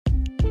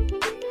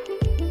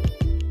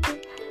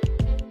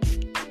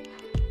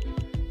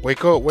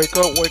Wake up, wake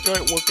up, wake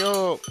up, wake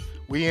up.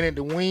 We in it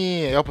to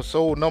win,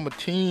 episode number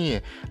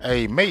 10.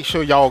 Hey, make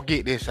sure y'all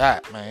get this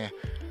out, man.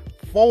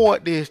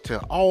 Forward this to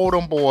all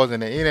them boys in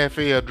the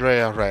NFL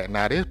draft right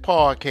now. This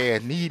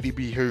podcast need to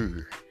be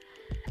heard.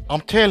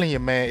 I'm telling you,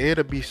 man,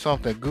 it'll be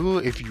something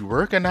good if you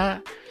working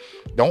out.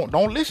 Don't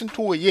listen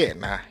to it yet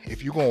now.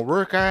 If you gonna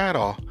work out,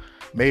 or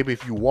maybe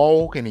if you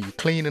walking and you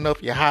cleaning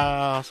up your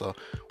house, or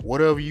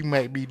whatever you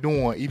might be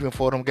doing, even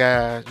for them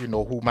guys,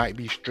 who might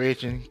be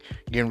stretching,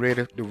 getting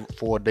ready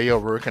for a day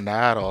of working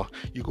out, or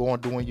you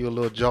going doing your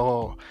little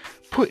jog,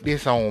 put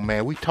this on,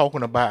 man. We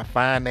talking about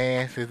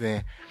finances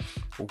and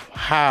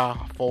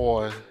how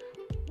far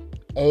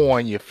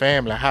on your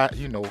family, how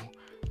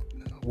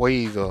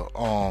ways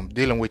of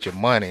dealing with your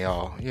money,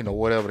 or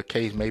whatever the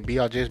case may be,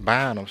 or just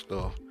buying them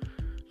stuff.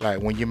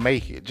 Like when you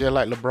make it, just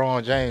like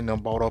LeBron James done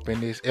brought up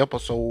in this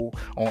episode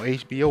on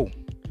HBO.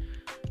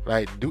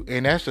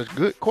 And that's a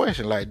good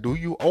question. Like, do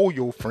you owe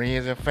your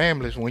friends and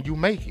families when you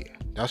make it?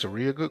 That's a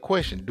real good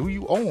question. Do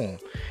you owe them?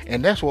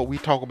 And that's what we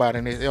talk about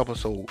in this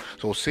episode.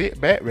 So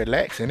sit back,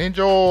 relax, and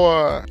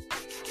enjoy.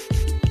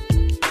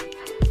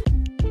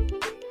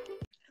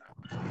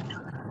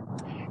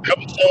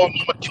 Episode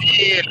number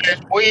 10.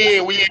 Let's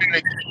win. We in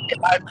the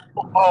Life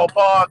Football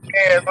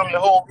Podcast on your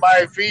whole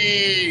life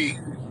feed.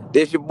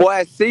 This your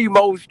boy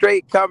C-Mo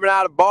straight coming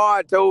out of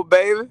Bartow,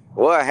 baby.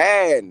 What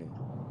happening?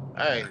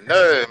 Ain't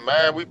nothing,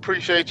 man. We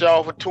appreciate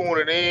y'all for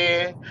tuning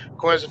in.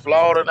 Quincy,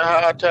 Florida in the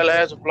house,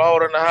 Tallahassee,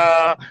 Florida in the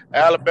house,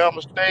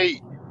 Alabama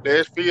State.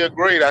 This feel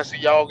great. I see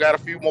y'all got a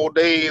few more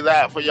days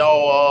out for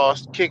y'all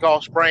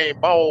kickoff spring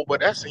ball, but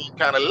that seems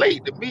kind of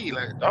late to me.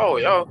 Like, oh,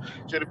 y'all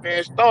should have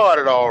been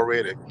started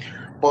already.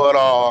 But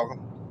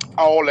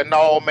all in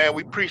all, man,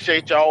 we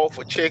appreciate y'all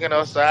for checking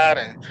us out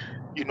and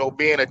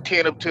being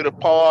attentive to the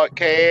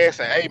podcast.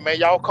 And hey, man,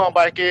 y'all come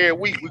back every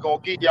week. We're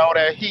gonna get y'all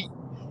that heat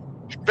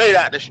straight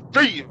out the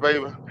streets,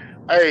 baby.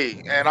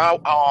 Hey, and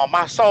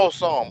I saw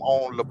some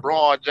on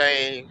LeBron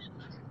James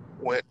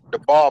with the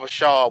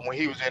barbershop when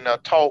he was in there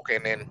talking,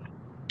 and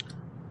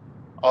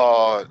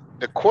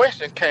the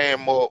question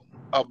came up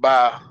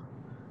about,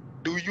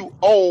 do you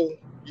owe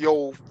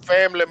your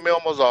family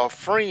members or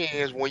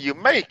friends when you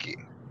make it?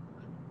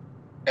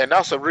 And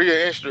that's a real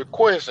interesting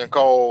question,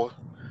 cause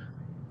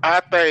I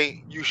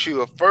think you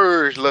should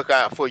first look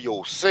out for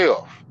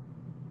yourself.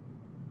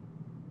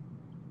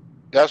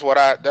 That's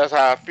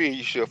how I feel.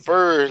 You should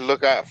first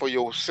look out for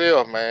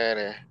yourself, man,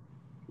 and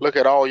look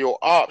at all your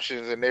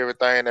options and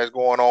everything that's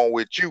going on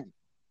with you.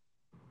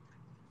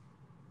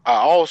 I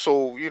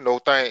also,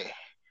 think,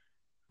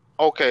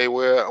 okay,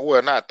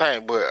 well, not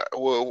think, but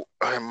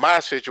in my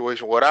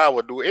situation, what I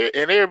would do,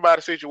 and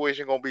everybody's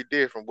situation gonna be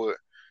different, but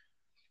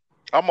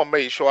I'm gonna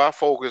make sure I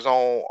focus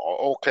on,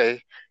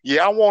 okay,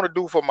 yeah, I want to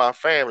do for my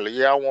family.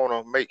 Yeah, I want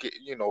to make it,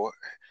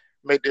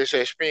 make this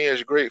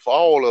experience great for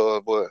all of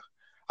us, but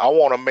I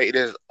want to make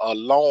this a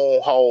long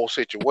haul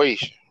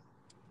situation.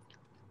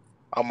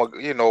 I'm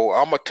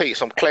gonna take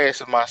some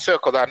classes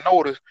myself, because I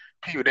notice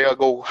people, they'll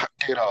go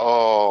get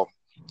a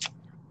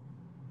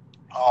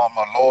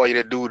lawyer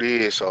to do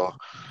this, or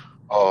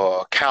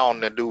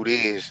accountant to do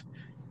this.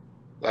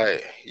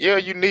 Like, yeah,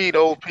 you need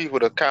those people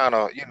to kind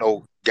of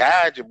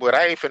guide you, but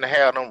I ain't finna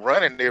have them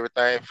running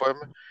everything for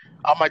me.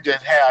 I might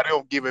just have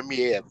them giving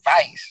me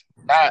advice,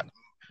 not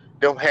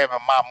them having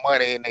my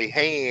money in their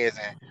hands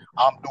and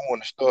I'm doing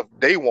the stuff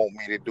they want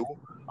me to do.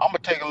 I'm gonna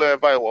take a little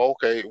advice. Well,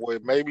 okay, well,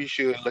 maybe you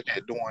should look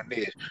at doing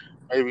this.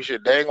 Maybe you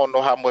should. They ain't gonna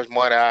know how much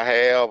money I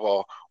have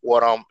or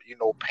what I'm,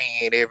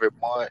 paying every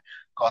month.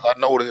 Cause I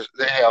notice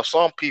they have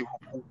some people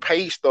who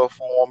pay stuff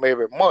for them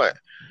every month,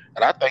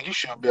 and I think you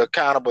should be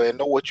accountable and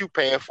know what you're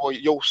paying for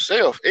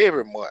yourself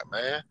every month,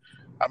 man.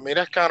 I mean,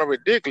 that's kind of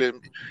ridiculous.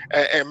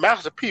 And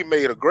Master P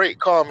made a great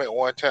comment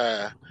one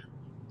time,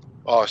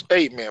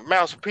 statement.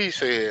 Master P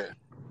said,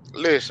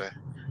 listen,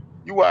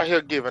 you out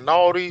here giving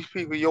all these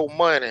people your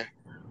money.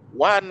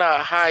 Why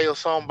not hire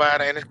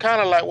somebody? And it's kind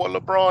of like what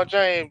LeBron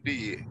James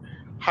did.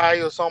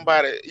 Hire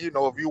somebody,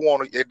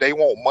 if they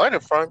want money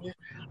from you,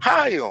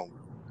 hire them.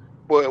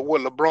 But what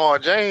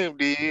LeBron James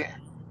did,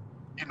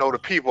 the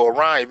people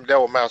around him,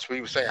 that was Master P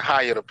was saying,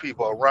 hire the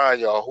people around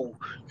y'all who,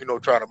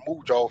 trying to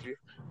mooch off you.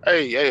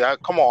 Hey,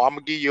 come on, I'm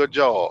going to give you a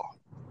job.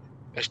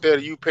 Instead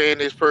of you paying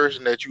this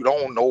person that you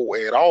don't know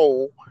at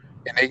all,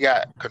 and they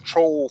got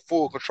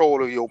full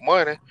control of your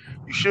money,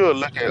 you should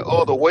look at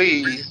other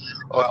ways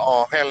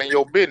of handling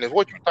your business.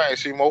 What you think,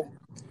 Simo?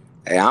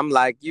 Hey, I'm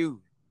like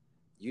you.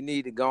 You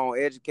need to go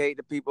and educate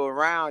the people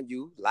around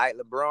you, like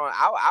LeBron.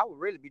 I would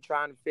really be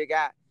trying to figure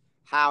out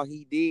how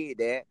he did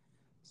that.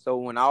 So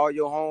when all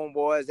your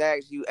homeboys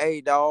ask you,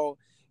 hey, dog,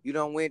 you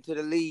done went to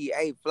the league.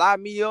 Hey, fly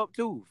me up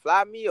too.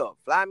 Fly me up.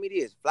 Fly me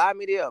this. Fly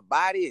me there.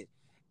 Buy this.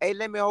 Hey,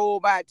 let me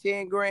hold about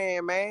 10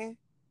 grand, man.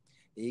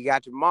 Then you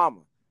got your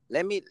mama.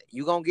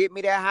 You gonna get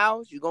me that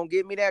house? You gonna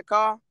get me that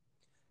car?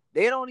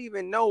 They don't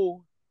even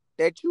know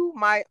that you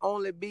might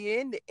only be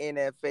in the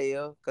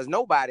NFL, because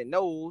nobody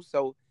knows.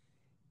 So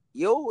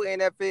your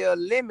NFL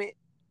limit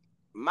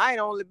might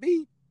only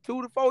be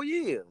 2 to 4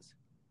 years.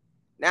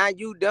 Now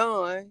you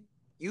done.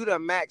 you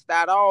done maxed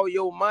out all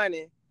your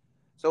money.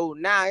 So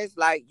now it's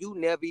like you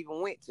never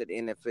even went to the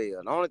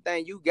NFL. The only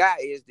thing you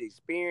got is the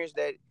experience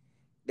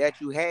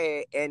that you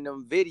had and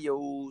them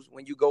videos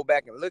when you go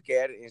back and look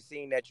at it and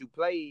seeing that you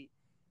played,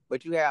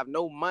 but you have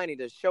no money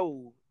to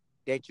show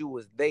that you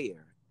was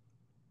there.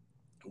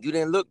 You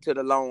didn't look to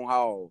the long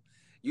haul.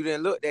 You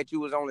didn't look that you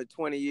was only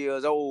 20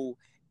 years old,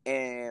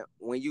 and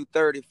when you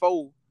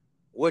 34,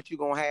 what you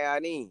gonna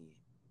have then?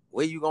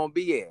 Where you gonna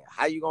be at?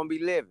 How you gonna be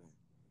living?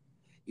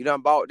 You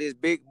done bought this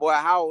big boy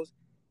house,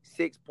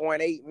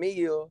 6.8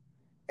 mil,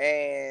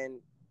 and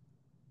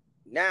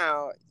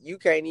now you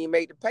can't even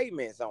make the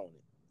payments on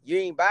it. You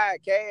ain't buying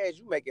cash,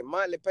 you making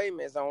monthly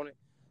payments on it.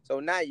 So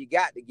now you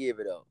got to give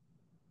it up.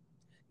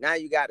 Now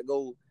you got to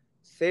go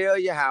sell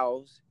your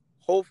house,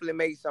 hopefully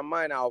make some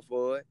money off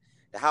of it.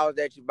 The house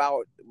that you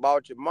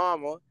bought your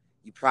mama,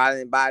 you probably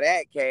didn't buy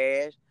that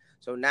cash.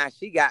 So now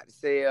she got to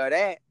sell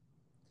that.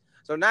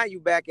 So now you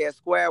back at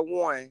square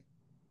one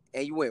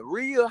and you went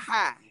real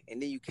high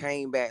and then you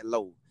came back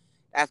low.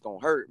 That's going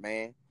to hurt,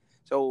 man.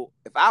 So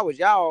if I was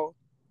y'all,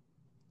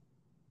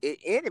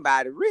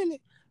 anybody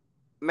really,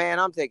 man,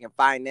 I'm taking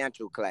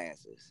financial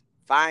classes.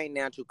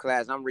 Financial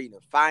class. I'm reading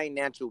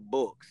financial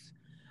books.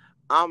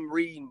 I'm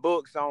reading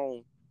books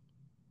on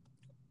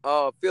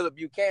Philip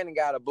Buchanan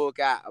got a book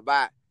out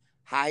about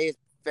how his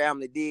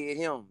family did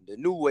him, the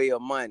new way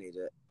of money.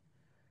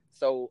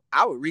 So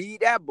I would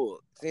read that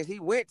book since he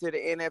went to the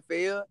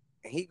NFL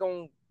and he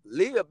gonna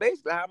live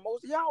basically how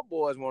most of y'all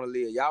boys want to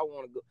live. Y'all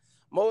want to go.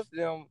 Most of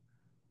them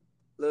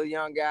little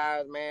young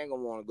guys, man,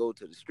 gonna want to go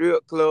to the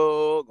strip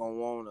club, gonna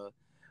want to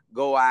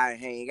go out and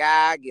hang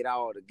out, get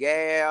all the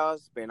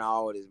gas, spend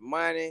all this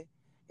money,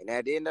 and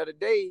at the end of the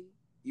day,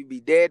 you be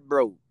dead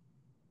broke.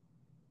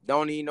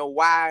 Don't even know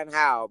why and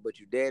how, but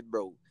you dead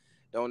broke.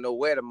 Don't know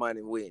where the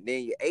money went.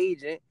 Then your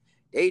agent,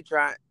 they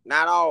try,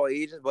 not all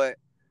agents, but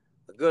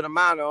a good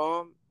amount of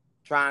them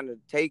trying to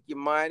take your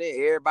money.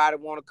 Everybody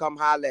want to come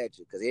holler at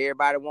you because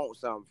everybody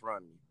wants something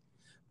from you.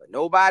 But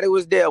nobody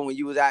was there when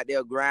you was out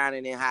there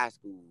grinding in high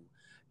school.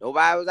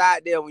 Nobody was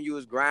out there when you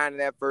was grinding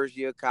that first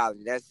year of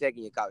college, that second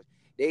year of college.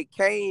 They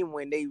came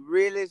when they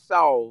really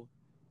saw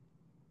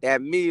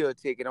that meal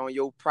ticket on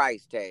your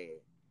price tag.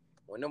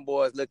 When them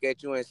boys look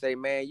at you and say,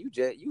 man,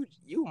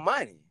 you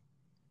money.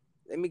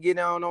 Let me get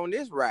on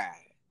this ride.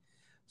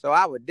 So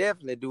I would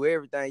definitely do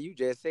everything you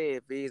just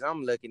said, Fizz.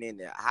 I'm looking in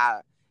there.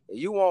 How if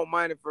you want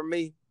money from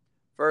me,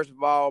 first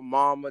of all,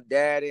 mama,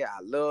 daddy, I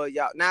love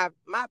y'all. Now,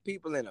 my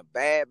people in a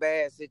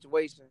bad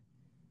situation.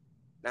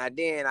 Now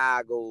then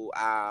I go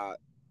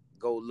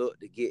look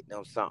to get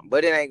them something.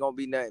 But it ain't gonna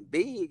be nothing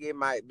big. It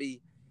might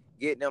be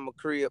getting them a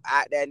crib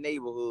out that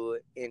neighborhood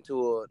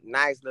into a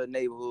nice little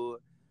neighborhood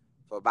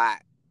for about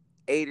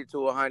 80 to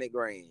 100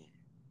 grand.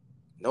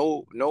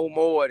 No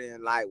more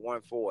than like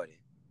 140.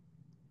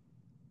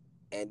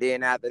 And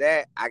then after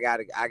that, I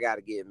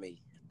gotta get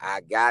me. I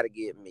gotta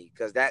get me.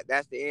 Cause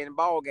that's the end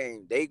ball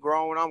game. They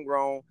grown, I'm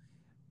grown.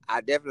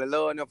 I definitely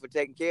love them for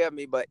taking care of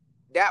me, but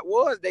that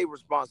was their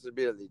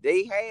responsibility.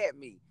 They had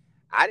me.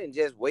 I didn't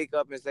just wake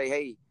up and say,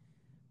 hey,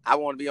 I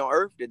want to be on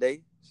earth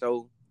today.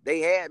 So they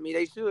had me.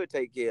 They should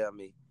take care of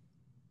me.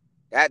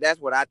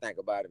 That's what I think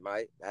about it,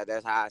 Mike.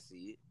 That's how I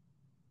see it.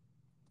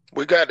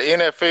 We got the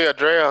NFL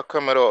draft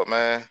coming up,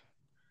 man.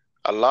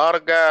 A lot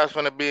of guys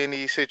finna be in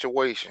these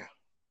situations.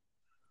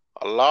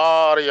 A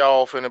lot of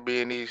y'all finna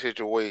be in these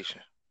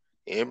situations.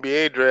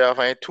 NBA draft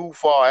ain't too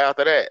far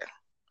after that.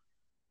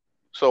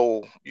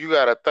 So you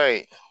gotta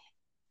think,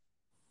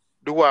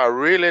 do I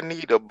really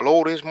need to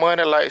blow this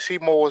money like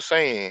Seymour was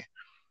saying?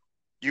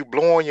 You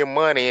blowing your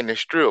money in the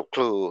strip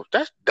club.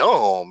 That's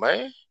dumb,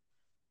 man.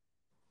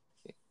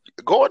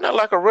 Go in there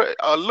like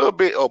a little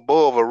bit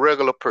above a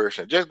regular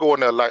person. Just go in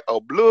there like a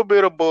little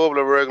bit above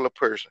the regular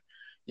person.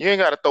 You ain't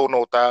got to throw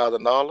no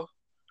 $1,000.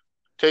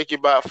 Take you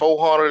about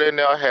 400 in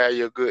there, have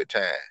you a good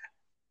time.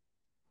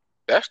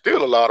 That's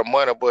still a lot of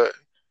money, but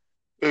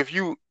if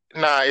you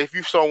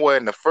somewhere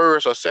in the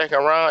first or second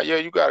round, yeah,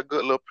 you got a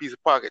good little piece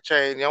of pocket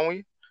change on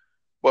you.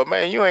 But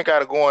man, you ain't got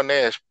to go in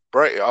there and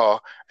spray.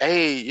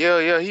 Hey,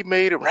 yeah, he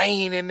made it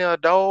rain in there,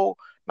 dog.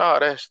 Nah,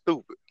 that's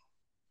stupid.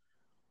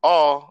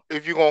 Or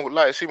if you're gonna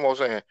like Simo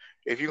saying,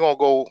 if you're gonna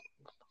go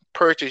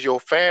purchase your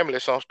family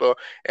some stuff,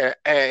 and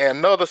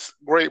another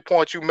great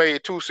point you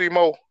made too,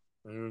 Simo,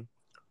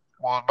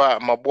 was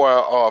about my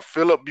boy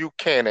Philip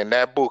Buchanan,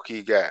 that book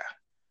he got.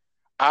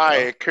 I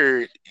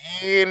encourage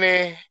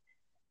anybody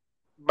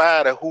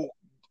who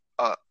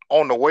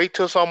on the way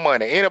to some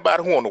money,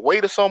 anybody who on the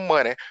way to some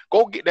money,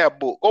 go get that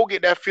book. Go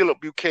get that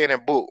Philip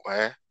Buchanan book,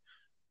 man.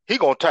 He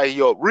gonna tie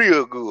you up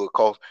real good,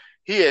 cause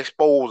he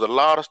exposed a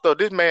lot of stuff.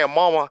 This man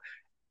mama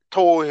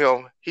told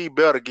him he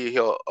better get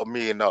her $1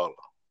 million.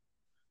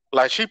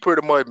 Like she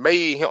pretty much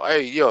made him,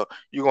 hey, yeah,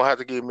 you gonna have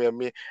to give me $1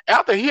 million.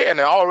 After he had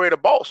already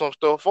bought some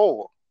stuff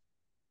for her.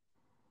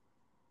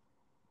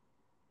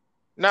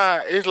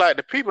 Now it's like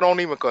the people don't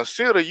even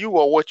consider you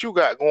or what you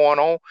got going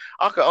on.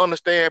 I can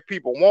understand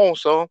people want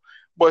some,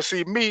 but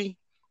see me,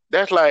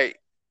 that's like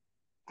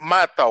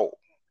my thought.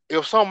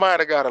 If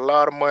somebody got a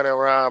lot of money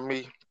around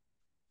me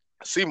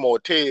Seymour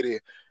Teddy,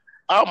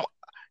 I'm,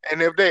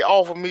 and if they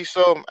offer me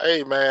something,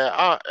 hey man,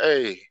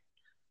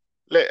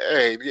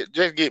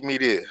 just get me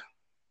this.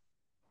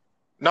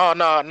 No,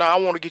 no, no, I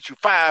want to get you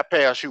 5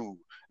 pair of shoes.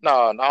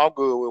 No, no, I'm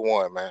good with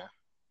one, man.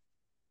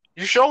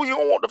 You sure you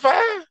don't want the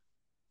 5?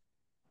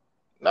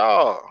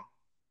 No.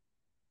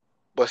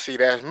 But see,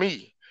 that's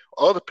me.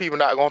 Other people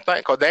not gonna think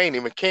because they ain't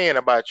even caring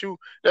about you.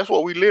 That's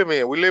what we live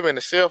in. We live in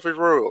a selfish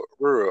world.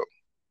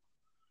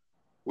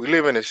 We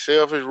live in a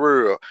selfish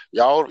world.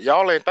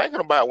 Y'all ain't thinking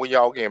about when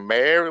y'all get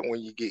married,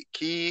 when you get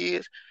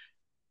kids,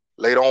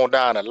 later on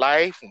down in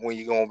life, when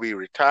you're gonna be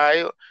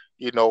retired.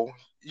 You know,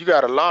 you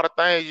got a lot of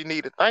things you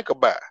need to think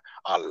about.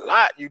 A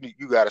lot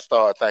you got to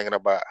start thinking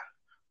about.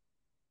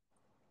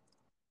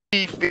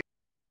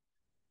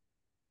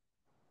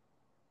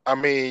 I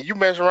mean, you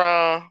mess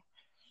around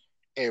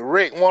and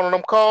wreck one of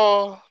them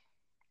cars,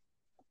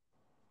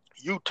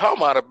 you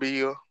talking about a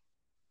bill.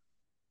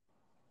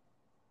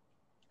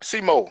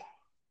 Simo,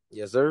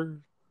 Yes, sir.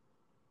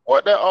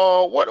 what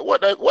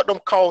them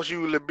costs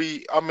usually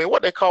be? I mean,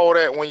 what they call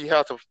that when you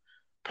have to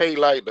pay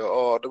like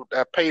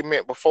that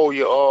payment before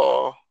you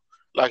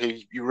like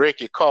if you wreck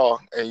your car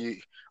and you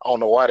I don't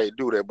know why they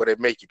do that, but they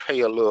make you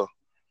pay a little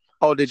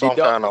Oh, the some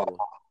kind of deductible.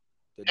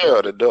 the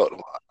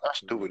deductible. That's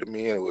stupid to Mhm.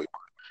 me anyway.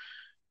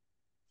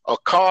 A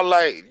car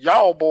like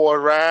y'all boys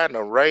riding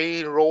a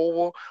Range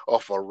Rover, a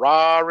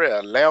Ferrari,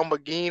 a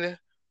Lamborghini,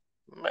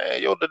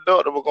 man, your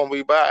deductible gonna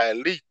be by at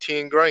least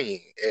 10 grand,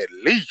 at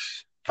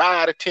least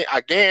 5 to 10.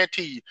 I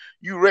guarantee you,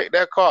 you wreck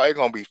that car, it's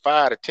gonna be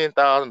 $5,000 to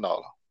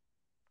 $10,000.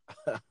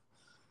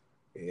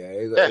 Yeah,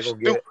 it That's gonna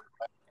get stupid.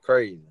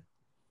 crazy.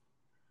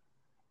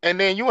 And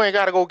then you ain't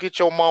gotta go get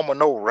your mama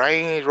no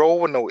Range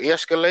Rover, no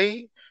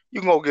Escalade. You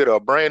can go get her a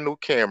brand new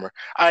camera.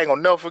 I ain't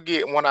gonna never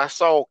forget when I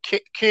saw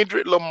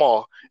Kendrick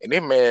Lamar, and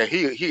this man,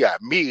 he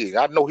got millions.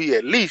 I know he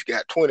at least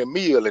got 20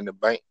 mil in the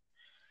bank.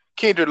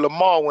 Kendrick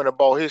Lamar went and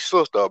bought his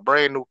sister a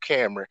brand new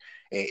camera,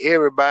 and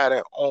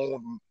everybody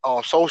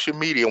on social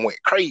media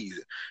went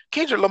crazy.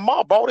 Kendrick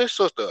Lamar bought his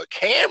sister a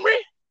Camry.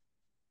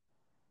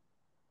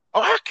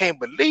 Oh, I can't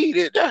believe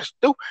it. That's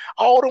stupid.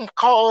 All them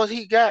cars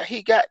he got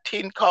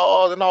 10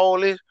 cars and all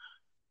this.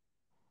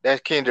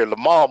 That's Kendrick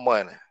Lamar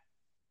money.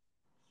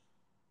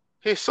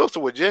 His sister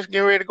was just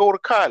getting ready to go to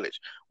college.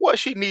 What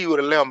she need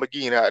with a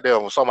Lamborghini out there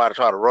when somebody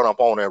trying to run up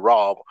on her and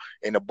rob her,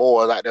 and the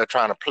boys out there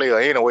trying to play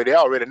her anyway? They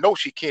already know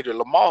she Kendrick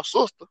Lamar's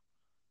sister.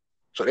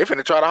 So they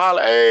finna try to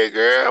holler, hey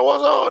girl,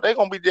 what's up? They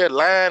gonna be just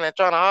lying and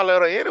trying to holler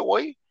at her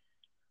anyway.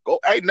 Go,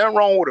 ain't nothing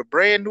wrong with a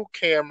brand new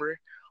Camry.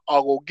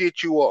 Or go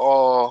get you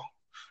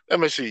let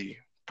me see,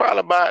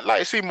 probably about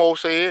like Simo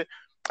said,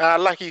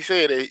 like he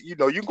said, you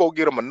can go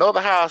get them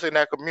another house in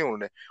that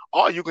community,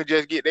 or you can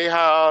just get their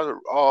house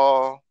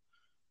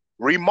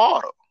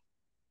remodeled,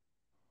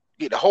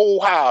 get the whole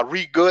house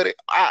regutted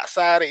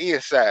outside and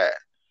inside.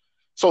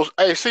 So,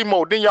 hey,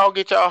 Simo, then y'all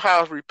get y'all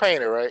house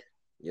repainted, right?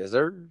 Yes,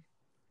 sir.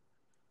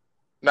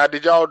 Now,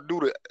 did y'all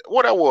do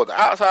what that was, the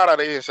outside or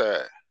the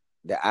inside?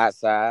 The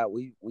outside,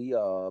 we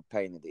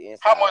painted the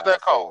How inside much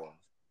that cost? ourselves.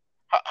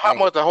 How Think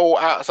much the whole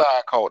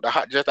outside cost?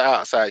 Just the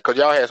outside, because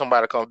y'all had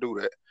somebody come do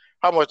that.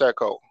 How much that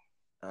cost?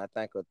 I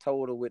think a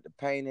total with the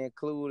paint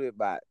included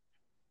about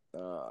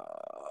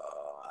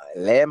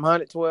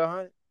 1,100,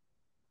 1,200.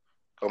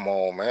 Come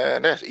on,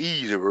 man, that's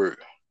easy work.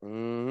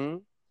 Mm-hmm.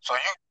 So you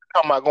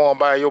talking about going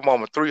by your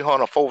mama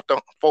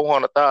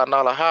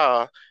 $400,000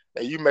 house,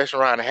 and you messing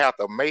around and have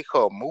to make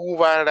her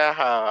move out of that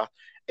house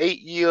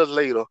 8 years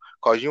later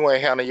because you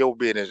ain't handling your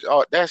business.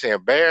 Oh, that's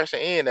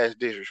embarrassing and that's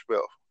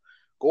disrespectful.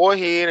 Go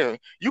ahead and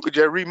you could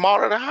just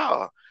remodel the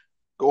house.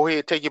 Go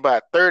ahead, take you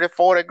about 30,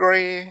 40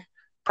 grand,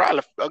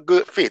 probably a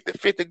good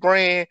 50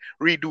 grand,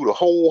 redo the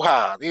whole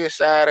house,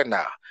 inside and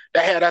out.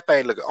 That had that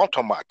thing looking, I'm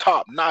talking about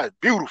top notch,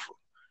 beautiful.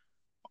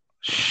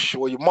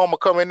 When your mama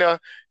come in there,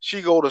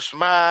 she go to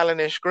smiling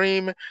and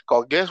screaming.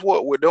 Cause guess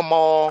what? With them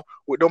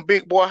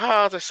big boy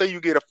houses, say you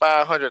get a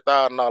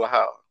 $500,000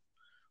 house.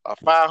 A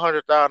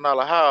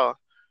 $500,000 house,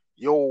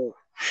 your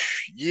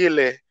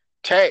yearly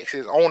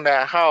taxes on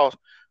that house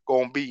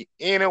gonna be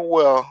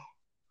anywhere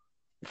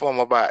from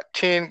about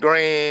 10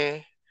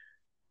 grand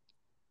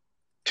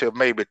to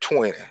maybe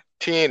 20,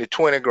 10 to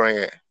 20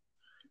 grand.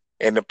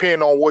 And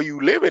depending on where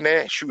you living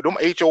at, shoot, them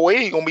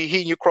HOA gonna be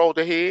hitting you across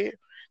the head.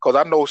 Cause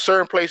I know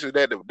certain places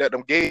that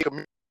them gay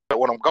communities,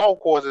 when them golf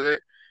courses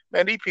at,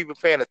 man, these people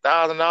paying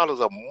 $1,000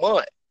 a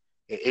month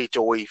in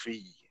HOA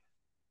fees.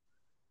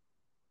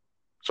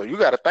 So you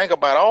got to think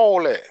about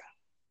all that.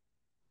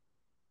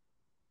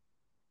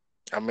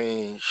 I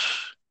mean,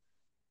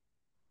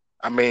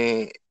 I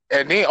mean,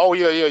 and then oh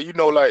yeah,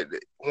 like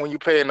when you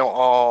paying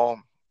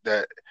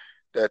that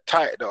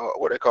tax,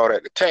 what they call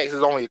that, the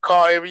taxes on your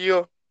car every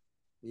year.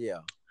 Yeah.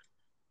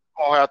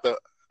 You don't have to.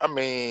 I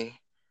mean,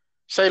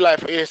 say like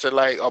for instance,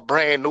 like a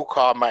brand new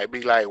car might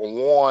be like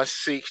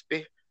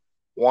 160,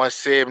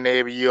 170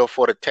 every year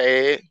for the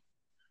tag.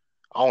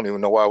 I don't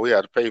even know why we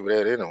have to pay for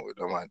that anyway.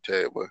 Don't mind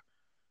tag, but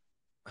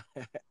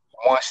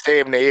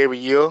 170 every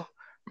year.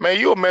 Man,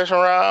 you'll mess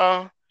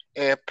around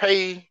and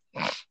pay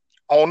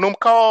on them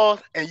cars,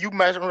 and you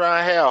messing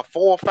around have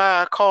 4 or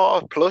 5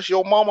 cars plus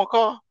your mama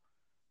car.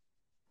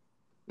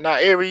 Now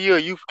every year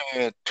you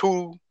paying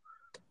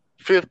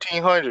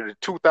 $1,500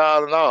 to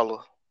 $2,000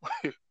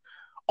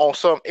 on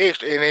some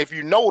extra, and if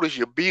you notice,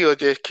 your bill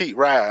just keep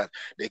rising.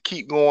 They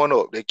keep going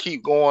up. They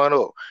keep going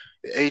up.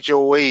 The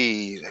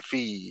HOAs and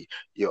fee,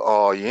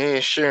 your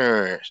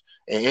insurance.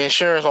 And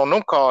insurance on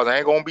them cars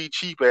ain't gonna be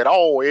cheap at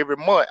all every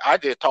month. I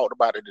just talked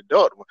about the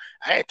deductible.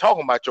 I ain't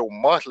talking about your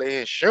monthly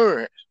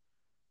insurance.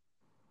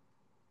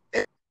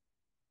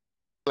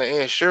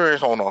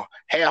 Insurance on a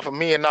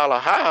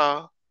 $500,000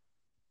 house,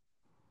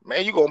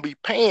 man, you gonna be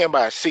paying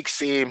about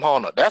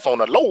 $600-700. That's on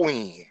the low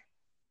end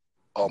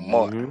a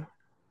month.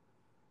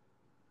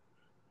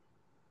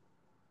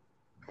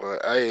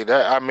 But hey,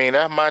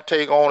 that's my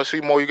take on it.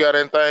 C-Mo, you got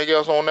anything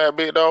else on that,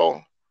 big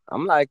dog?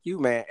 I'm like you,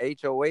 man.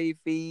 HOA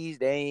fees,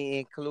 they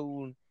ain't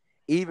including,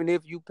 even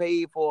if you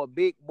paid for a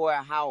big boy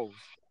house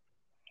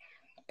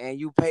and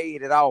you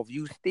paid it off,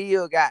 you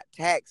still got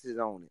taxes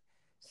on it.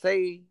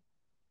 Say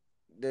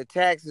the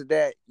taxes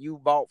that you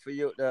bought for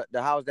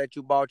the house that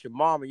you bought your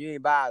mama, you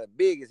ain't buy the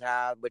biggest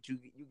house, but you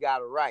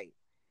got it right.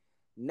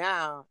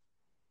 Now,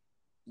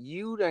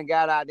 you done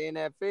got out the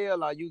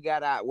NFL, or you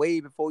got out way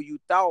before you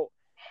thought,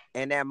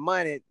 and that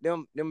money,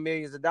 them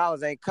millions of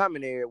dollars ain't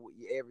coming there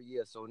every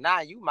year. So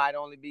now you might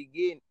only be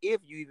getting,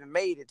 if you even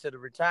made it to the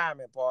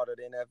retirement part of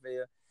the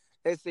NFL,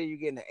 let's say you're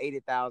getting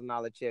an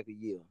 $80,000 check a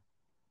year.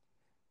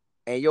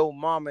 And your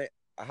mama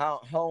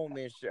home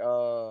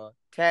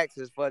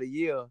taxes for the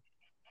year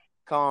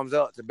comes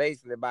up to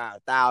basically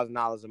about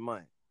 $1,000 a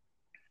month.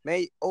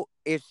 Man,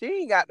 if she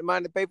ain't got the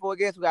money to pay for it,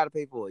 guess who got to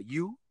pay for it?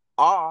 You,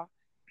 or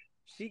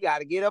she got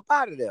to get up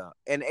out of there.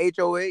 And the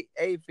HOA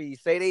fees,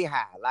 say they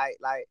high, like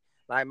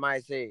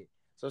Mike said.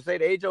 So say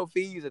the HOA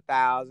fees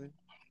 $1,000,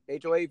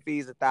 HOA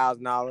fees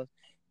 $1,000,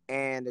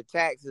 and the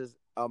taxes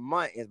a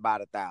month is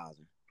about $1,000.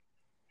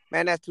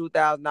 Man, that's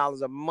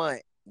 $2,000 a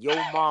month. Your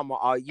mama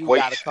or you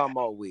got to come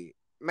up with.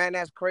 Man,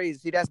 that's crazy.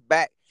 See, that's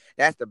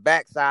the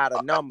backside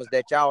of numbers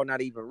that y'all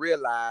not even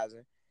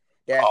realizing.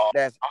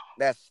 That's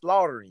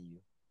slaughtering you.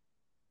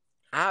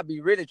 I'll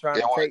be really trying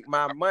to take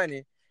my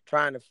money,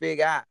 trying to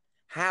figure out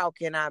how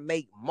can I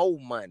make more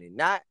money.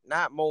 Not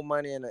more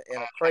money in a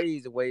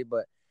crazy way,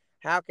 but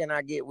how can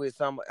I get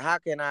how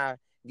can I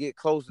get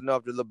close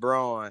enough to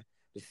LeBron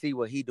to see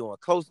what he doing,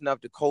 close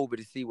enough to Kobe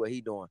to see what he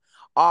doing?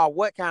 Or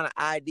what kind of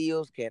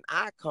ideals can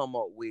I come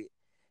up with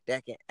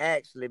that can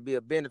actually be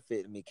a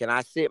benefit to me? Can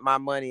I sit my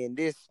money in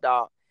this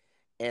stock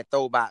and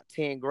throw about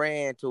 10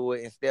 grand to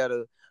it instead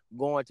of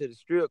going to the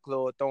strip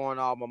club, throwing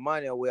all my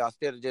money away, or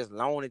instead of just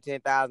loaning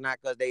 10,000 out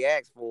because they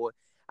asked for it?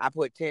 I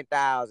put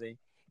 10,000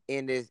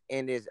 in this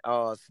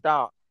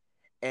stock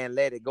and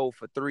let it go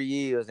for 3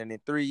 years, and in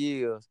 3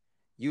 years,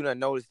 you done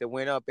noticed it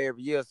went up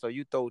every year, so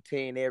you throw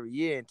 10 every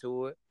year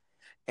into it,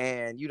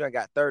 and you done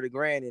got 30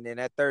 grand, and then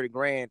that 30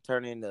 grand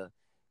turn into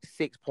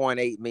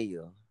 6.8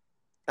 million.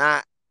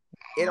 Now,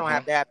 it don't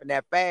have to happen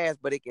that fast,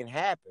 but it can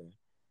happen.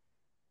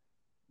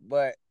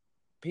 But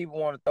people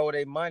want to throw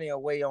their money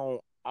away on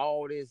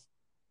all this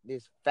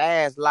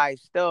fast life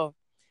stuff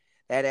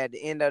that at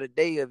the end of the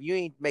day, if you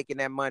ain't making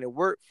that money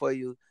work for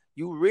you,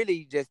 you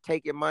really just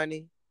taking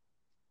money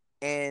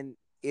and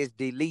it's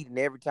deleting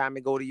every time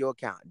it go to your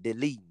account.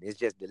 Deleting. It's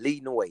just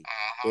deleting away.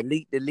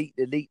 Delete.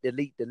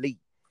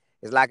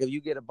 It's like if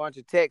you get a bunch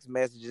of text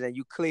messages and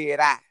you clear it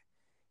out,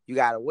 you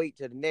got to wait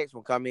till the next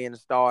one come in and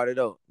start it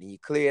up. And you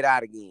clear it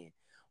out again.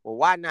 Well,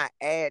 why not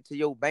add to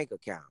your bank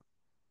account?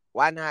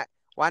 Why not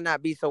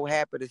be so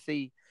happy to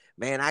see,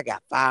 man, I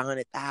got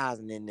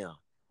 500,000 in there.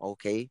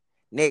 Okay.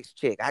 Next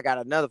check, I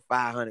got another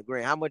 500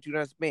 grand. How much you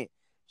done spent?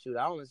 Shoot,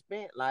 I only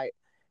spent like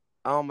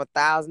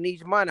 1,000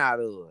 each month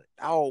out of it.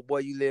 Oh boy,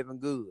 you living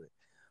good.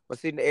 But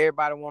see,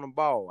 everybody want to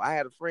ball. I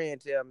had a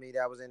friend tell me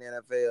that was in the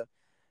NFL,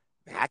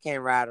 man, I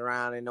can't ride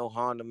around in no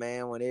Honda,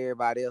 man, when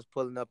everybody else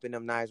pulling up in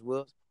them nice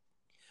wheels.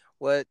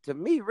 Well, to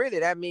me, really,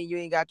 that means you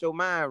ain't got your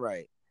mind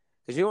right.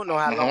 Because you don't know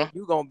how long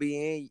you going to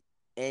be in,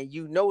 and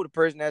you know the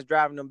person that's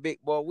driving them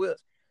big boy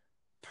wheels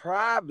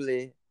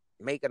probably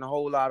making a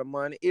whole lot of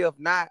money. If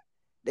not,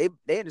 they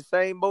in the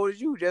same boat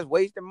as you, just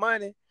wasting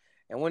money.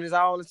 And when it's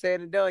all said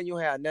and done, you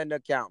have nothing to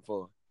account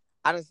for.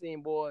 I done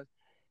seen boys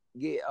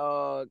getting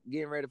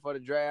ready for the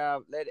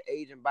draft, let the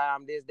agent buy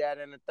them this, that,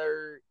 and the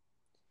third.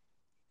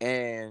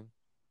 And,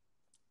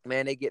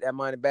 man, they get that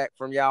money back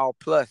from y'all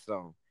plus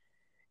some.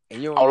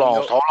 And you don't Hold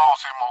on, Simo.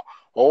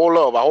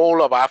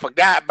 Hold up. I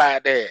forgot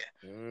about that.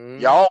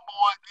 Y'all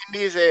boys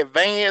getting this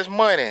advance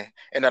money,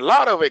 and a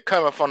lot of it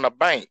coming from the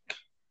bank.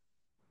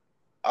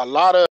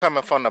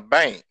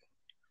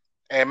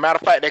 And matter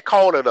of fact, they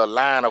call it a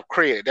line of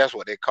credit. That's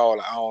what they call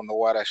it. I don't know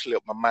why that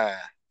slipped my mind.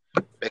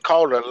 They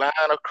call it a line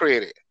of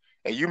credit.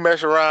 And you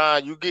mess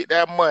around, you get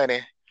that money,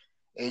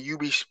 and you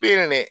be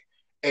spending it,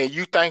 and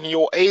you thinking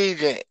your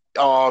agent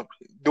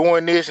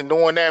doing this and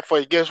doing that for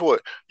you. Guess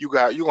what? You're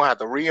gonna have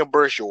to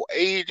reimburse your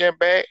agent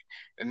back,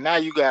 and now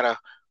you gotta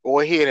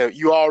go ahead and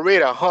you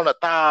already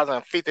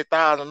 $100,000,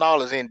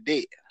 $50,000 in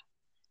debt.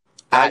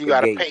 Now you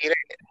gotta pay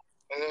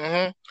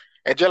that.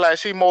 And just like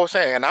Seymour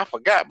saying, and I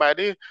forgot about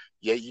this,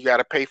 yeah, you got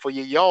to pay for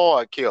your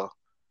yard care.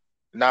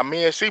 Now,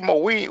 me and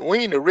Seymour, we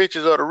ain't the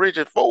richest of the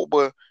richest folk,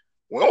 but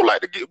we don't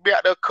like to be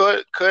out there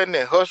cutting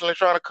and hustling,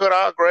 trying to cut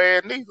our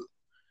grass neither.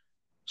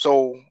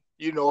 So,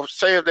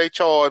 say if they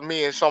charge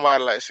me and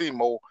somebody like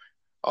Seymour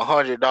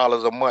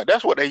 $100 a month,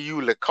 that's what they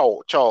usually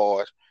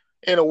charge.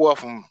 Anywhere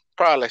from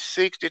probably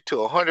 $60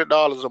 to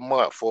 $100 a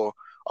month for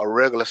a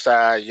regular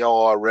size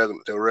yard,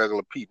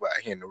 regular people out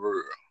here in the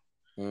world.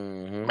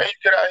 Mm-hmm. Man,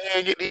 you get out here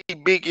and get these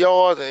big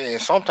yards,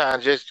 and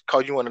sometimes just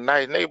because you in a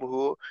nice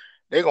neighborhood,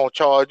 they're gonna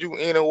charge you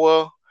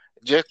anywhere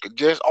just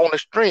on the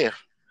strength.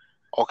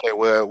 Okay,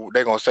 well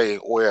they're gonna say,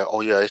 well,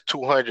 oh yeah, it's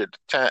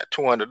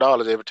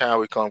 $200 every time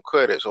we come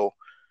cut it. So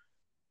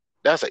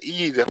that's an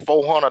easy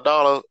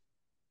 $400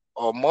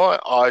 a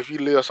month. Or if you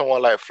live somewhere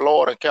like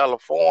Florida and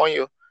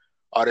California,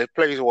 or the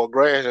places where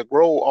grass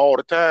grow all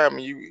the time,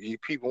 and you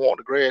people want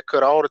the grass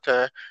cut all the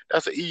time,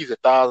 that's an easy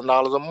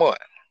 $1,000 a month.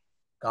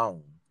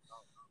 Gone.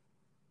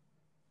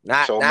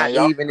 Not So not man,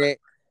 y'all. even it.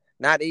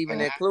 Not even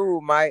Mhm.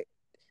 include my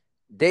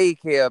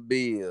daycare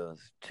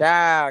bills,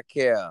 child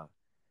care.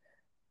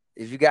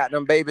 If you got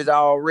them babies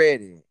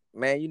already,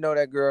 man, you know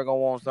that girl gonna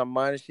want some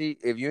money.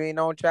 If you ain't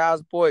on child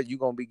support, you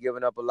gonna be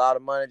giving up a lot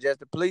of money just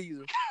to please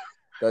her.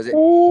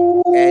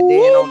 And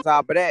then on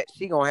top of that,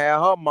 she gonna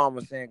have her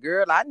mama saying,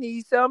 "Girl, I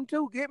need something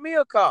too. Get me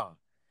a car."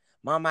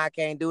 Mama, I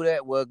can't do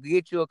that. Well,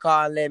 get you a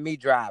car and let me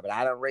drive it.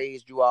 I done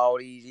raised you all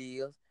these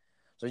years,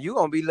 so you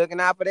gonna be looking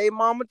out for their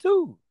mama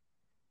too,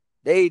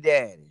 they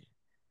daddy,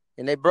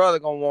 and their brother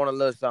gonna want a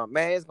little something.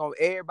 Man,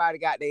 everybody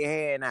got their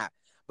hand out,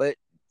 but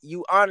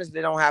you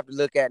honestly don't have to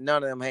look at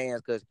none of them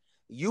hands because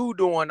you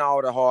doing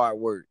all the hard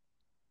work.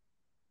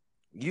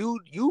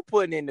 You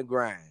putting in the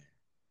grind.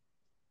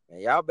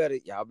 And y'all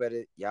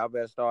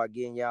better start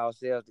getting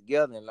y'allselves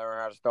together and learn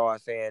how to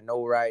start saying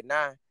no right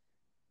now.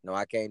 No,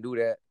 I can't do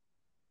that.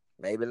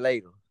 Maybe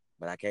later,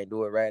 but I can't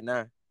do it right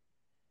now.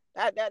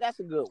 That's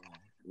a good one.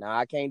 No,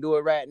 I can't do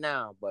it right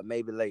now, but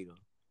maybe later.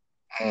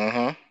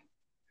 Mhm.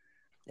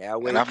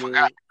 That way And I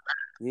forgot.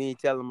 you ain't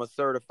tell them a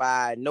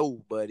certified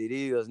no, but it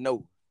is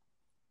no.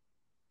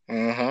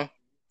 Mhm.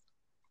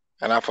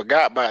 And I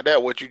forgot about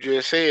that. What you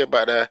just said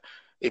about that.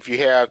 If you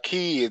have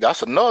kids,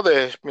 that's another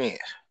expense.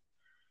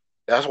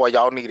 That's why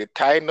y'all need to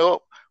tighten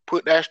up,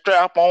 put that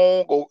strap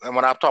on. Go. And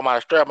when I'm talking about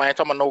a strap, I ain't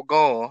talking about no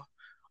gun.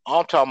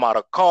 I'm talking about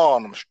a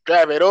condom.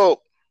 Strap it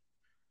up.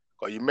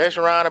 Cause you mess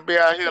around and be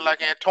out here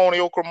like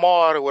Antonio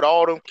Cromartie with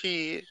all them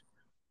kids.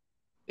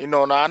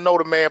 Now I know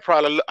the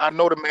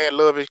man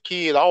love his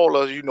kids. All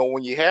of us,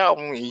 when you have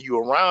them and you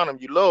around them,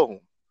 you love them.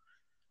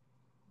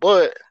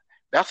 But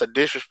that's a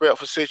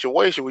disrespectful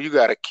situation where you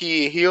got a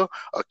kid here,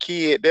 a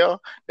kid there.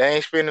 They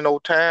ain't spending no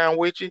time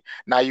with you.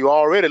 Now you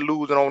already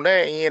losing on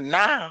that end.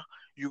 Now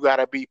you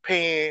gotta be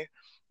paying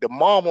the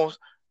mamas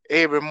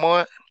every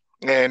month,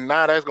 and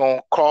now that's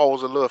gonna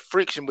cause a little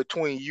friction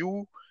between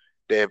you,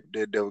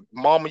 the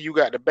mama you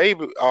got the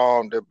baby,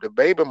 the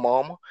baby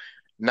mama.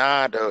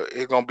 Now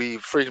it's gonna be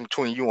friction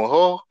between you and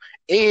her,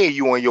 and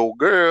you and your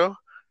girl,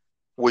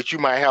 which you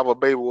might have a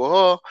baby with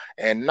her,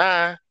 and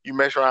now you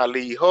mess around and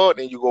leave her,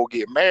 then you go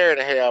get married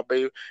and have a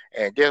baby,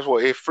 and guess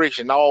what? It's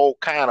friction all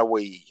kind of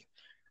ways.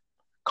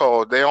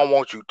 Cause they don't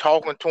want you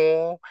talking to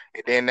them,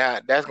 and then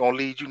that's gonna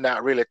lead you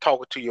not really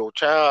talking to your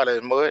child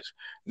as much.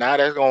 Now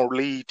that's gonna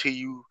lead to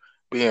you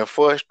being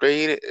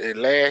frustrated and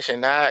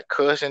lashing out,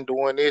 cussing,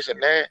 doing this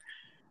and that.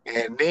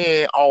 And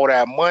then all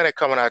that money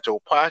coming out your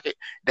pocket,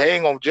 they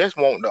ain't gonna just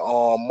want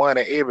the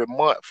money every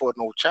month for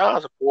no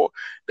child support.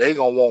 They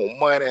gonna want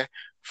money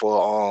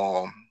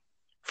for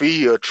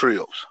field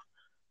trips.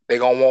 They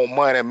gonna want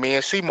money. Me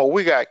and Seymour,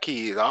 we got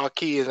kids. Our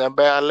kids in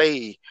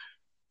ballet.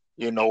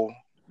 You know,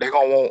 they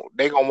gonna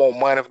want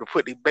money to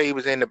put these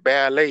babies in the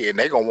ballet, and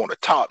they gonna want the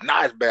top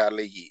notch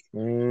ballet.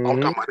 I'm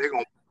Mm-hmm. talking about they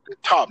gonna the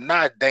top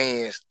notch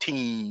dance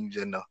teams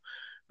and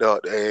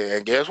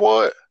and guess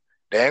what?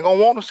 They ain't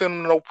gonna want to send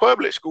them to no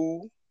public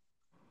school.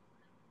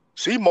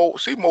 Seymour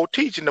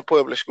teaching the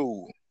public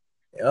school,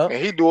 Yep.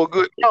 and he do a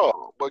good job.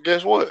 But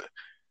guess what?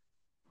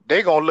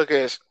 They gonna look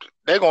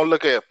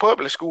at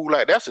public school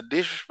like that's a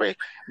disrespect.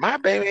 My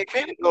baby ain't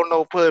finna go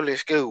no public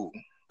school.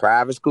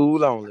 Private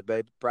school only,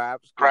 baby.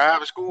 Private school.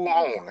 Private school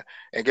only.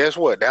 And guess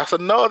what? That's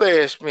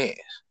another expense.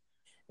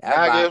 That's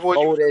Now guess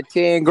about what?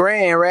 10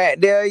 grand right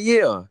there a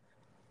year.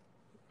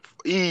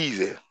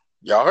 Easy.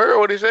 Y'all heard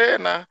what he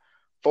said now.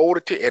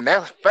 40, and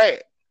that's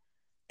fact.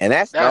 And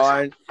that's That's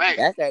starting, fact.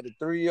 that's at the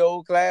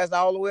 3-year-old class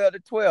all the way up to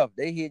 12.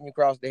 They hitting you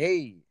across the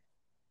head.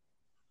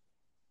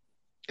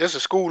 It's a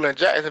school in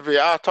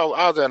Jacksonville. I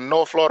was at a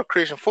North Florida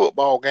Christian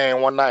football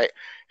game one night,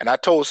 and I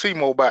told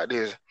Seymour about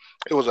this.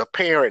 It was a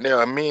parent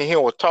there, and me and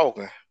him was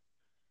talking.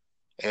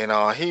 And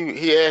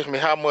he asked me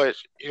how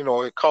much,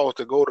 it costs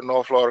to go to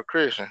North Florida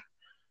Christian.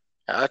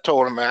 And I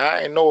told him, man,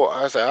 I ain't know.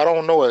 I said, I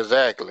don't know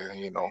exactly.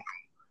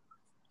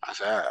 I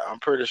said, I'm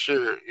pretty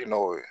sure,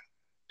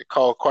 it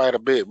cost quite a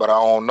bit, but I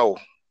don't know.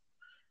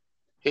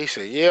 He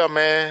said, yeah,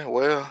 man,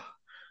 well,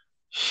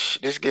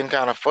 this getting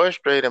kind of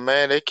frustrating,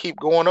 man. They keep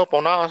going up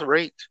on our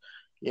rates.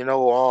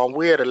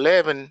 We're at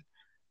 11.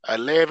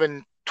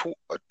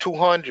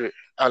 200,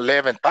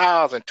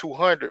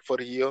 11,200 for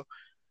the year,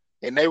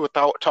 and they were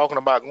talking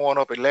about going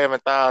up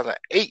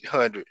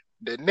 11,800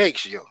 the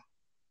next year.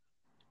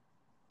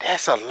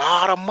 That's a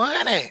lot of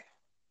money.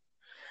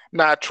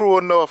 Now, true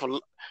enough,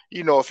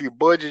 if you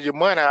budget your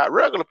money out,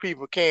 regular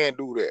people can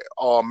do that,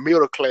 or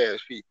middle class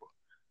people.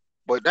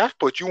 But that's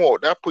putting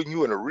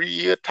you in a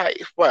real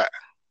tight spot.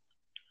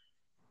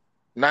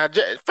 Now,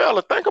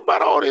 fella, think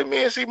about all this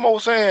me and C-Mo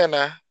saying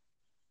now.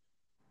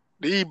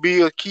 These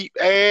bills keep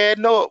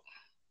adding up.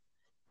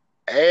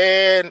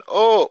 And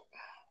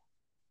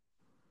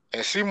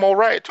C-Mo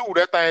right too.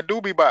 That thing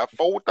do be about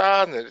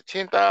 $4,000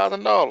 to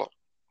 $10,000.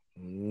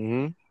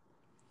 Mm-hmm.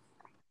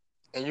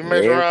 And you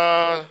mess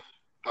around.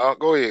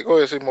 Go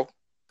ahead, C-Mo.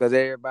 Because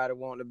everybody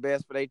want the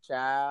best for their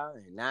child,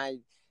 and now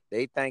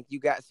they think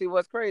you got. See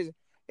what's crazy?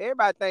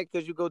 Everybody think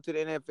because you go to the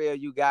NFL,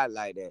 you got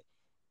like that.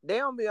 They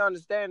don't be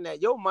understanding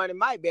that your money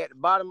might be at the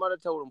bottom of the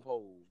totem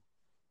pole.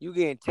 You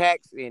getting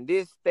taxed in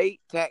this state,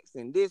 taxed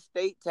in this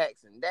state,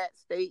 taxed in that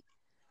state.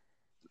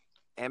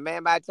 And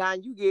man, by the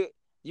time you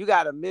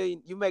got $1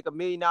 million, you make $1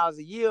 million a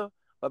year,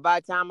 but by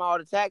the time all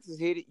the taxes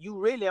hit it, you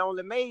really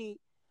only made,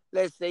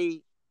 let's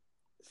say,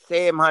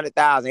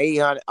 700,000,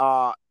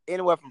 800,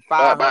 anywhere from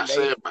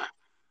 500.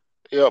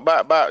 Yeah.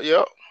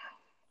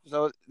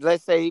 So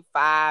let's say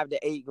 5 to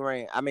 8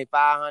 grand. I mean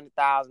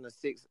 500,000 to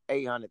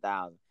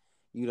 800,000.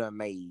 You done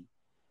made,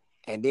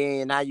 and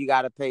then now you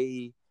got to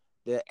pay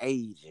the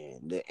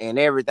agent and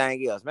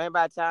everything else. Man,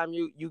 by the time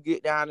you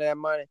get down to that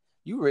money,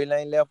 you really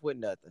ain't left with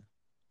nothing.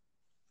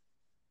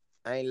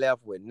 I ain't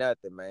left with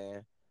nothing,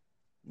 man.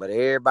 But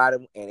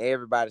everybody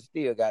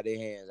still got their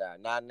hands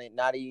out.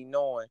 Not even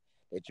knowing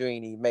that you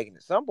ain't even making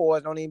it. Some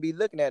boys don't even be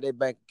looking at their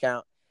bank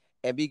account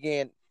and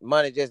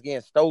money just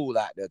getting stole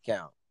out the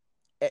account.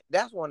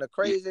 That's one of the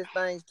craziest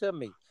things to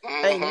me.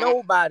 Mm-hmm. Ain't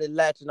nobody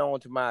latching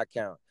on to my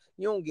account.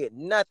 You don't get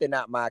nothing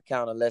out my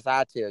account unless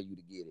I tell you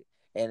to get it.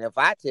 And if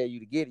I tell you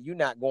to get it, you're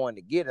not going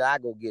to get it. I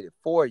go get it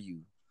for you.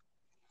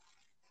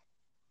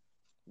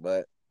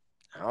 But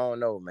I don't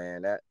know,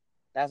 man.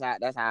 That's how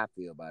I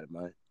feel about it,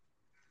 man.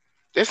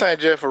 This ain't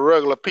just for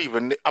regular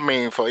people. I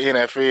mean, for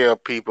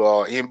NFL people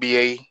or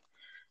NBA.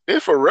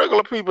 This for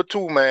regular people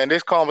too, man.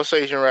 This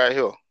conversation right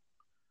here.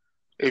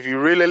 If you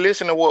really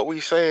listen to what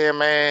we saying,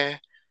 man,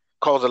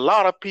 cause a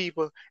lot of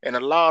people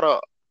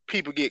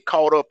get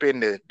caught up in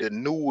the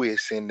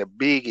newest and the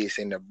biggest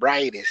and the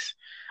brightest.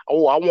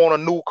 Oh, I want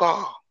a new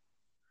car.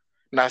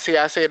 Now, see,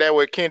 I said that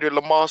with Kendrick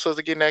Lamar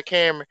sister getting that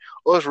Camry.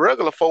 Us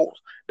regular folks,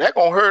 that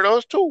gonna hurt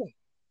us too.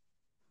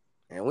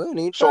 And we don't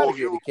even try to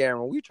get the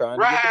Camry. We trying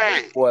to get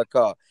the big boy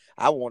car.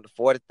 I want the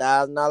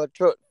 $40,000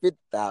 truck,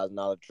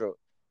 $50,000 truck.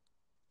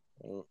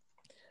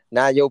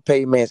 Now your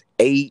payment's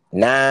 8,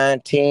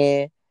 9,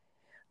 10.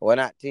 Well,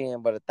 not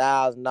 10, but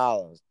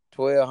 $1,000,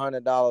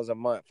 $1,200 a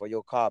month for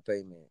your car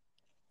payment.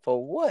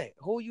 For what?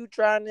 Who you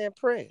trying to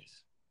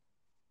impress?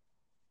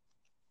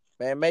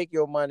 Man, make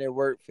your money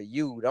work for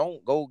you.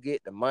 Don't go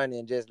get the money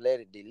and just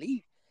let it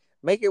delete.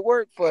 Make it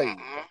work for you.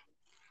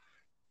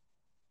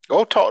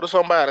 Go talk to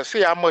somebody.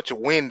 See how much a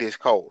Wendy's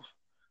costs.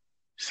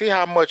 See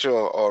how much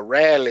a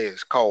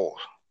Rally's cost.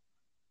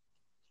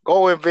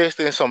 Go invest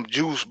in some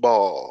juice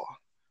bar.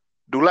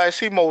 Do like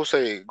C-Mo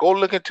say, go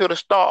look into the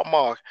stock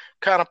market.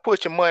 Kind of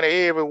put your money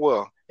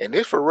everywhere. And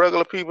this for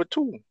regular people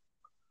too.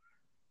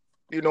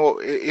 You know,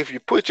 if you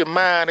put your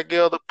mind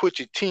together, put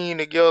your team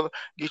together,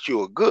 get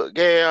you a good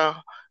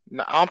gal.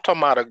 Now, I'm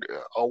talking about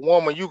a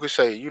woman you could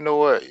say, you know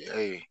what,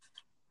 hey,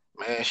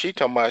 man, she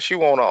talking about she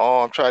want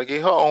to try to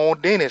get her own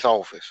dentist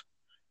office.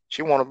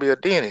 She want to be a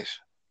dentist.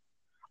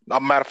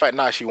 Matter of fact,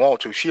 now she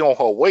want to. She on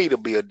her way to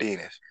be a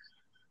dentist.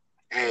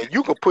 And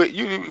you could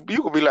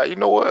be like, you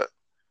know what?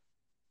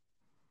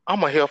 I'm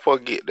gonna help her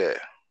get that.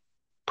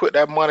 Put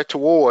that money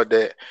toward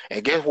that.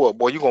 And guess what,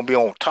 boy? You're gonna be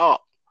on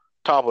top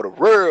of the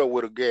world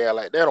with a gal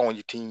like that on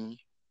your team.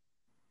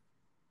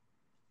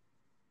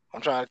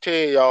 I'm trying to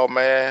tell y'all,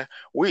 man,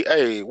 we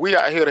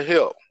out here to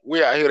help.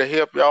 We out here to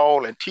help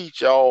y'all and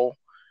teach y'all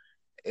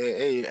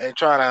and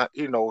trying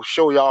to,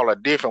 show y'all a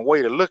different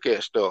way to look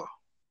at stuff.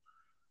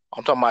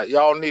 I'm talking about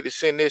y'all need to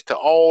send this to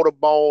all the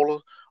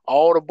ballers,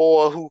 all the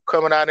boys who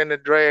coming out in the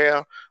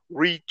draft,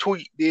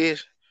 retweet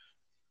this,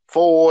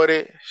 forward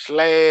it,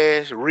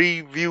 slash,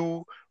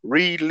 review,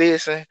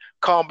 re-listen,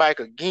 come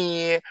back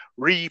again,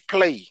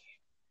 replay.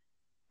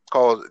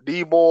 Cause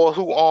these boys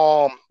who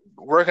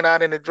working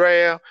out in the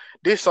draft,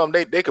 this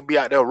something they could be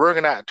out there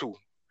working out too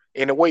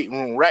in the weight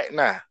room right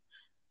now.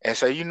 And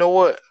say, you know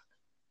what?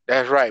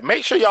 That's right.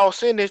 Make sure y'all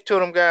send this to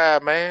them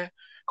guys, man.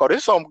 Cause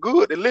it's something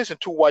good to listen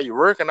to while you're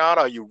working out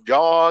or you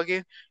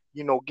jogging,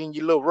 getting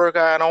your little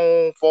workout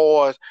on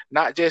for us,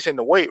 not just in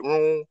the weight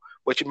room,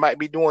 but you might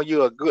be doing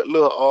you a good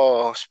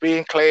little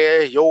spin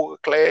class, yoga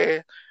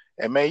class.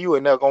 And man, you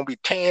in there gonna be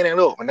tanning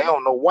up and they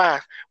don't know why,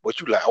 but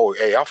you like, oh,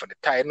 hey, I'm finna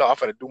tighten up, I'm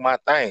finna do my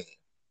thing.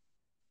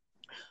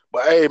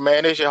 But hey,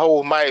 man, this your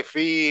whole mic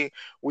feed.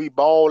 We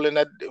balling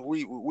that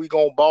we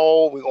gonna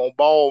ball. We gonna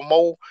ball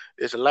more.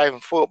 It's a Life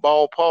and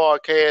Football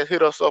podcast.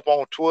 Hit us up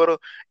on Twitter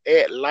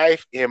at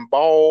Life and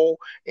Ball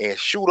and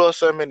shoot us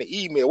some in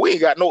the email. We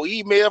ain't got no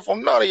email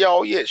from none of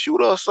y'all yet.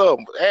 Shoot us up.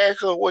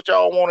 Ask us what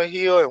y'all want to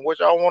hear and what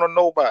y'all want to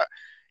know about.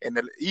 And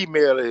the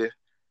email is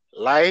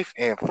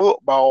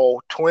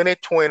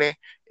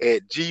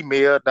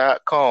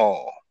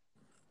lifeandfootball2020@gmail.com.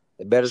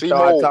 They better See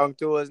start more. talking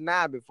to us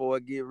now before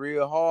it get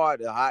real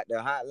hard. The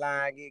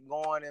hotline get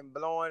going and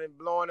blowing and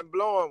blowing and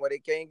blowing where they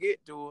can't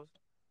get to us.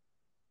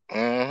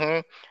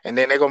 And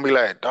then they're gonna be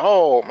like,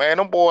 dog, man,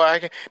 them boy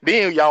acting.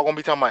 Then y'all gonna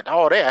be talking about,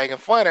 dog, they acting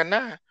funny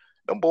now.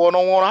 Them boy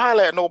don't want to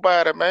holler at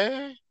nobody,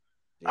 man.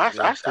 It's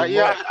just too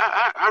much.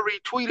 I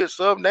retweeted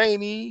something. They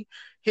ain't even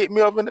hit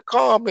me up in the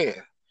comments.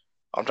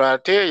 I'm trying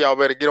to tell y'all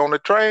better get on the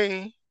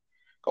train.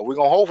 Cause we're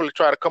gonna hopefully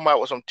try to come out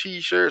with some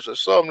t-shirts or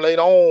something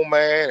later on,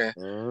 man.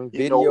 And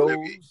you know,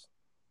 Videos.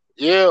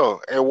 yeah,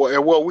 and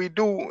what we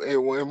do,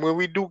 and when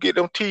we do get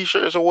them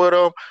t-shirts or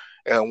whatever,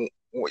 and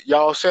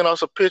y'all send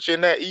us a picture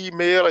in that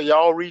email or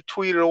y'all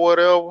retweet it or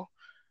whatever,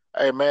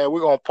 hey man,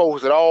 we're gonna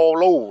post it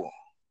all over.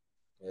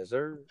 Yes,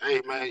 sir.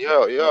 Hey man,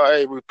 yeah,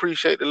 hey, we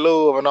appreciate the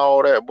love and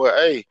all that, but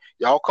hey,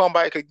 y'all come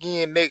back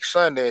again next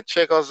Sunday and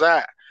check us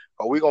out.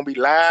 Cause we're gonna be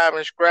live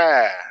and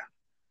scribe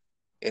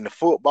in the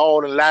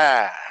football and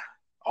live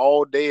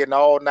all day and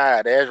all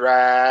night. That's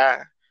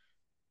right.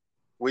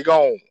 We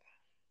gone.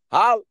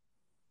 Holla.